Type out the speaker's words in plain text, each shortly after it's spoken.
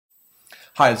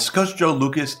Hi, it's Coach Joe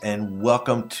Lucas, and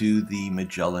welcome to the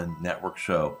Magellan Network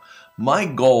Show. My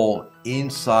goal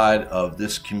inside of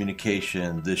this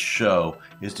communication, this show,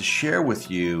 is to share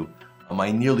with you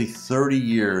my nearly 30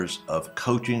 years of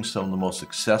coaching some of the most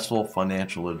successful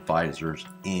financial advisors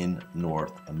in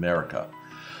North America.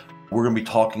 We're going to be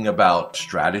talking about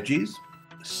strategies,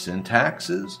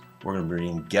 syntaxes. We're going to be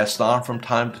bringing guests on from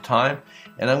time to time,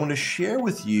 and I'm going to share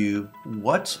with you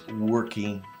what's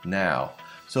working now.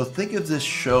 So think of this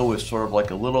show as sort of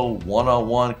like a little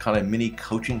one-on-one kind of mini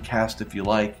coaching cast, if you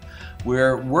like,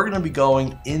 where we're going to be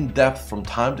going in depth from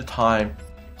time to time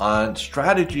on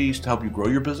strategies to help you grow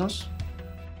your business,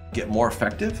 get more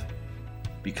effective,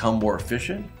 become more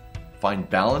efficient, find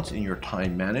balance in your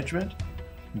time management,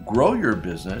 grow your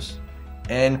business,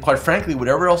 and quite frankly,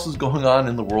 whatever else is going on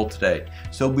in the world today.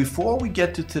 So before we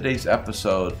get to today's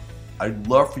episode, I'd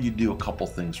love for you to do a couple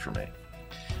things for me.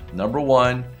 Number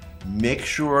one, make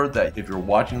sure that if you're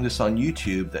watching this on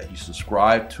YouTube, that you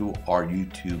subscribe to our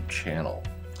YouTube channel.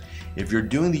 If you're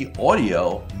doing the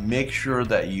audio, make sure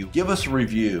that you give us a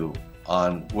review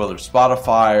on whether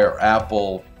Spotify or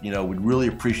Apple. We'd really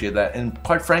appreciate that. And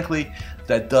quite frankly,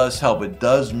 that does help. It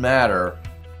does matter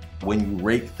when you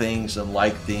rate things and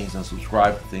like things and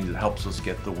subscribe to things. It helps us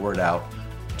get the word out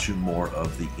to more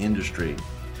of the industry.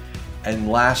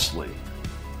 And lastly,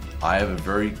 I have a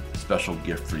very special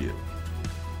gift for you.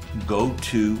 Go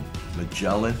to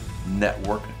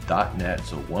MagellanNetwork.net,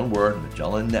 so one word,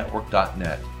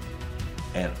 MagellanNetwork.net,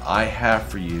 and I have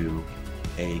for you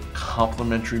a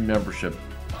complimentary membership,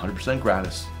 100%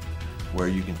 gratis, where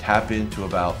you can tap into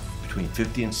about between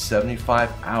 50 and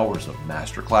 75 hours of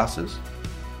masterclasses,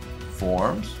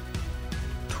 forms,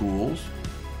 tools,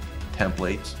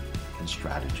 templates, and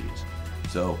strategies.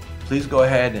 So please go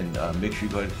ahead and make sure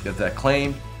you go ahead and get that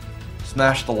claimed.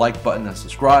 Smash the like button and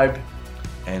subscribe.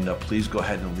 And please go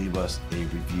ahead and leave us a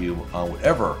review on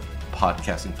whatever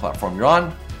podcasting platform you're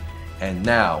on. And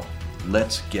now,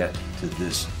 let's get to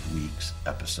this week's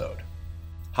episode.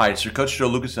 Hi, it's your Coach Joe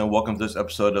Lucas, and welcome to this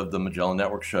episode of the Magellan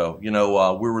Network Show.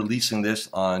 We're releasing this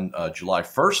on July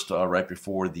 1st, right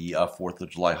before the 4th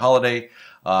of July holiday.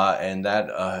 And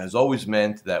that has always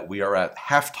meant that we are at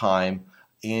halftime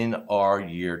in our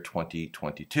year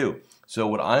 2022. So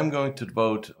what I'm going to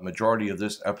devote a majority of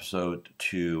this episode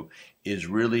to is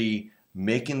really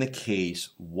making the case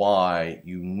why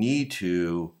you need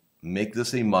to make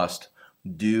this a must,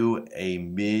 do a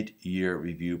mid-year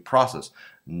review process.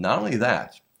 Not only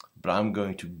that, but I'm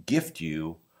going to gift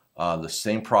you the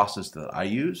same process that I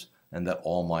use and that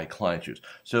all my clients use.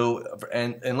 So,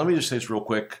 and let me just say this real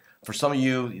quick. For some of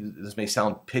you, this may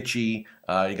sound pitchy.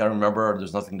 You got to remember,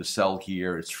 there's nothing to sell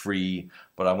here. It's free,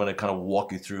 but I'm going to kind of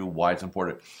walk you through why it's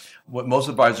important. What most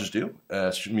advisors do,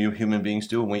 human beings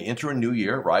do, when we enter a new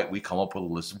year, right, we come up with a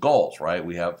list of goals, right?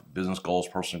 We have business goals,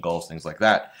 personal goals, things like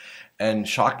that. And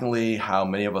shockingly, how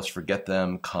many of us forget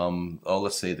them come,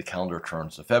 let's say the calendar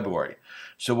turns to February.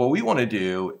 So what we want to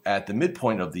do at the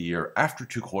midpoint of the year, after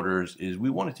 2 quarters, is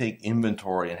we want to take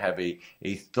inventory and have a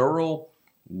thorough,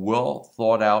 well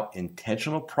thought out,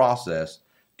 intentional process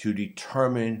to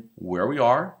determine where we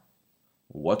are,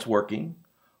 what's working,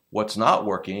 what's not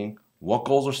working, what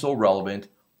goals are still relevant,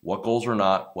 what goals are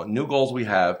not, what new goals we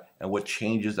have, and what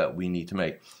changes that we need to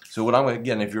make. So what I'm going to,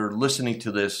 again, if you're listening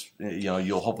to this,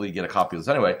 you'll hopefully get a copy of this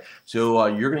anyway. So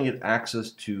you're going to get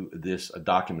access to this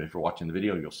document. If you're watching the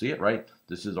video, you'll see it, right?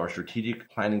 This is our strategic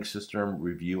planning system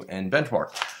review and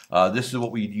benchmark. This is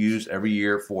what we use every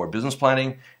year for business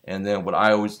planning. And then what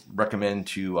I always recommend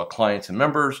to clients and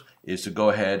members is to go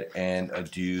ahead and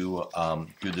do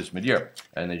this mid-year.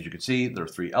 And as you can see, there are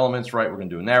 3 elements, right? We're going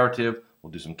to do a narrative. We'll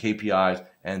do some KPIs,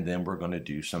 and then we're going to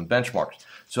do some benchmarks.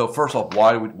 So first off,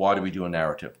 why do we do a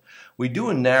narrative? We do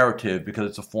a narrative because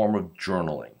it's a form of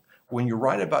journaling. When you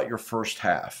write about your first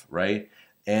half, right,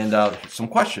 and some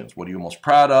questions. What are you most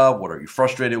proud of? What are you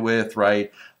frustrated with,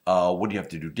 right? What do you have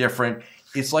to do different?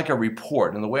 It's like a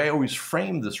report. And the way I always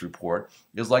frame this report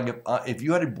is like if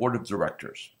you had a board of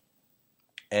directors,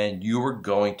 and you were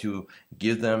going to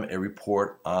give them a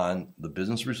report on the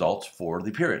business results for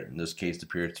the period. In this case, the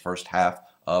period's first half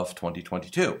of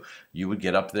 2022. You would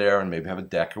get up there and maybe have a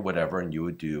deck or whatever, and you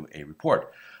would do a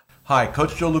report. Hi,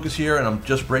 Coach Joe Lucas here, and I'm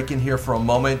just breaking here for a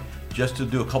moment just to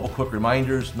do a couple quick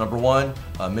reminders. Number one,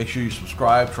 make sure you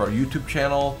subscribe to our YouTube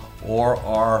channel or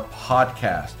our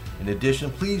podcast. In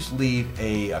addition, please leave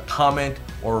a comment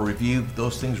or a review.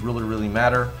 Those things really, really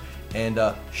matter. And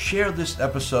share this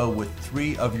episode with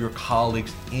 3 of your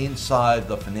colleagues inside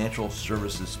the financial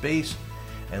services space.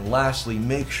 And lastly,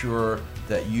 make sure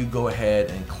that you go ahead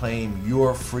and claim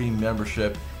your free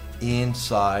membership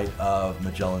inside of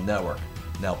Magellan Network.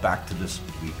 Now back to this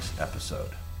week's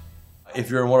episode. If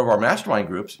you're in one of our mastermind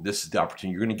groups, this is the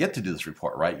opportunity. You're going to get to do this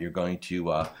report, right? You're going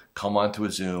to come onto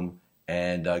a Zoom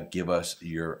and give us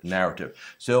your narrative.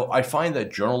 So I find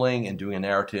that journaling and doing a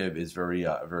narrative is very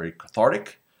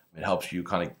cathartic. It helps you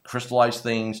kind of crystallize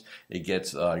things. It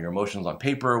gets your emotions on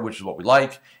paper, which is what we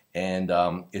like. And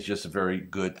it's just a very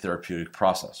good therapeutic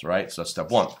process, right? So that's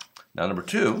step one. Now, number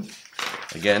two,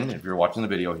 again, if you're watching the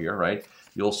video here, right,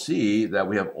 you'll see that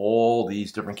we have all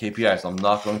these different KPIs. I'm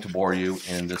not going to bore you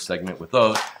in this segment with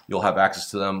those. You'll have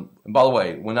access to them. And by the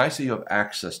way, when I say you have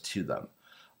access to them,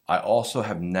 I also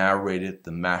have narrated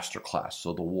the masterclass,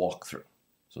 so the walkthrough.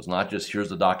 So it's not just here's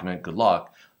the document, good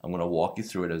luck. I'm going to walk you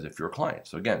through it as if you're a client.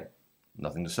 So again,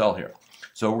 nothing to sell here.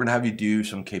 So we're going to have you do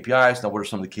some KPIs. Now, what are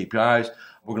some of the KPIs?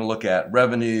 We're going to look at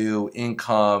revenue,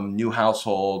 income, new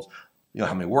households,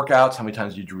 how many workouts, how many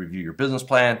times did you review your business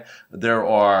plan? There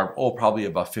are, probably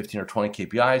about 15 or 20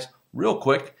 KPIs. Real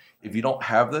quick, if you don't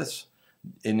have this,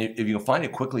 and if you can find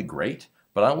it quickly, great,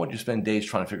 but I don't want you to spend days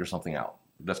trying to figure something out.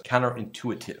 That's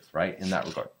counterintuitive, right, in that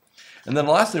regard. And then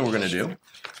the last thing we're going to do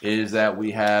is that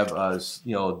we have,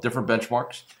 different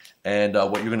benchmarks. And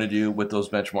what you're going to do with those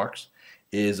benchmarks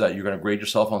is that you're going to grade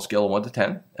yourself on a scale of 1 to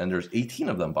 10. And there's 18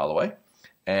 of them, by the way.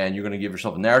 And you're going to give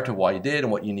yourself a narrative why you did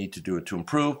and what you need to do to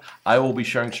improve. I will be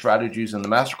sharing strategies in the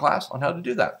masterclass on how to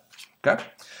do that. Okay?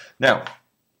 Now,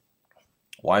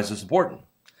 why is this important?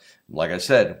 Like I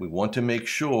said, we want to make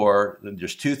sure that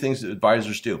there's two things that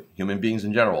advisors do, human beings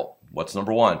in general. What's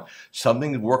number one?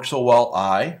 Something that works so well,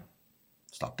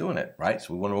 stop doing it, right?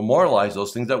 So we want to memorialize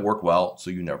those things that work well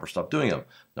so you never stop doing them.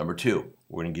 Number two,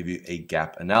 we're going to give you a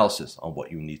gap analysis on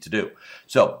what you need to do.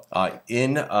 So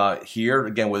here,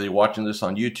 again, whether you're watching this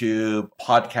on YouTube,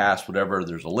 podcast, whatever,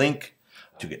 there's a link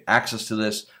to get access to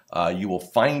this. You will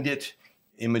find it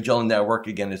in Magellan Network.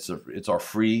 Again, it's our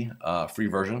free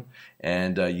version,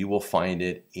 and you will find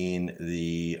it in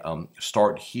the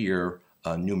Start Here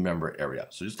new member area.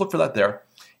 So just look for that there.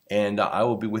 And I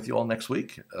will be with you all next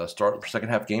week. Start the second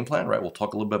half game plan, right? We'll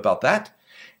talk a little bit about that.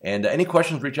 And any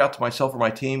questions, reach out to myself or my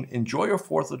team. Enjoy your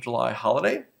 4th of July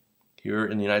holiday here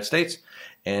in the United States.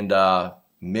 And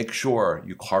make sure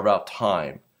you carve out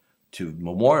time to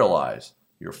memorialize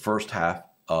your first half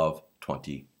of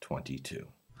 2022.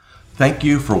 Thank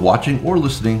you for watching or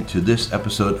listening to this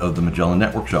episode of the Magellan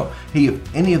Network Show. Hey,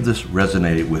 if any of this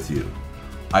resonated with you,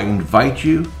 I invite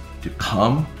you to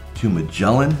come to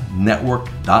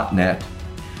MagellanNetwork.net,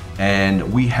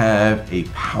 and we have a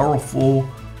powerful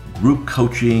group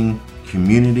coaching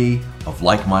community of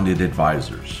like-minded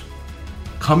advisors.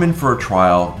 Come in for a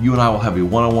trial. You and I will have a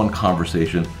one-on-one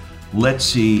conversation. Let's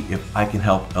see if I can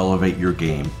help elevate your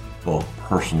game both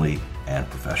personally and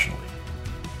professionally.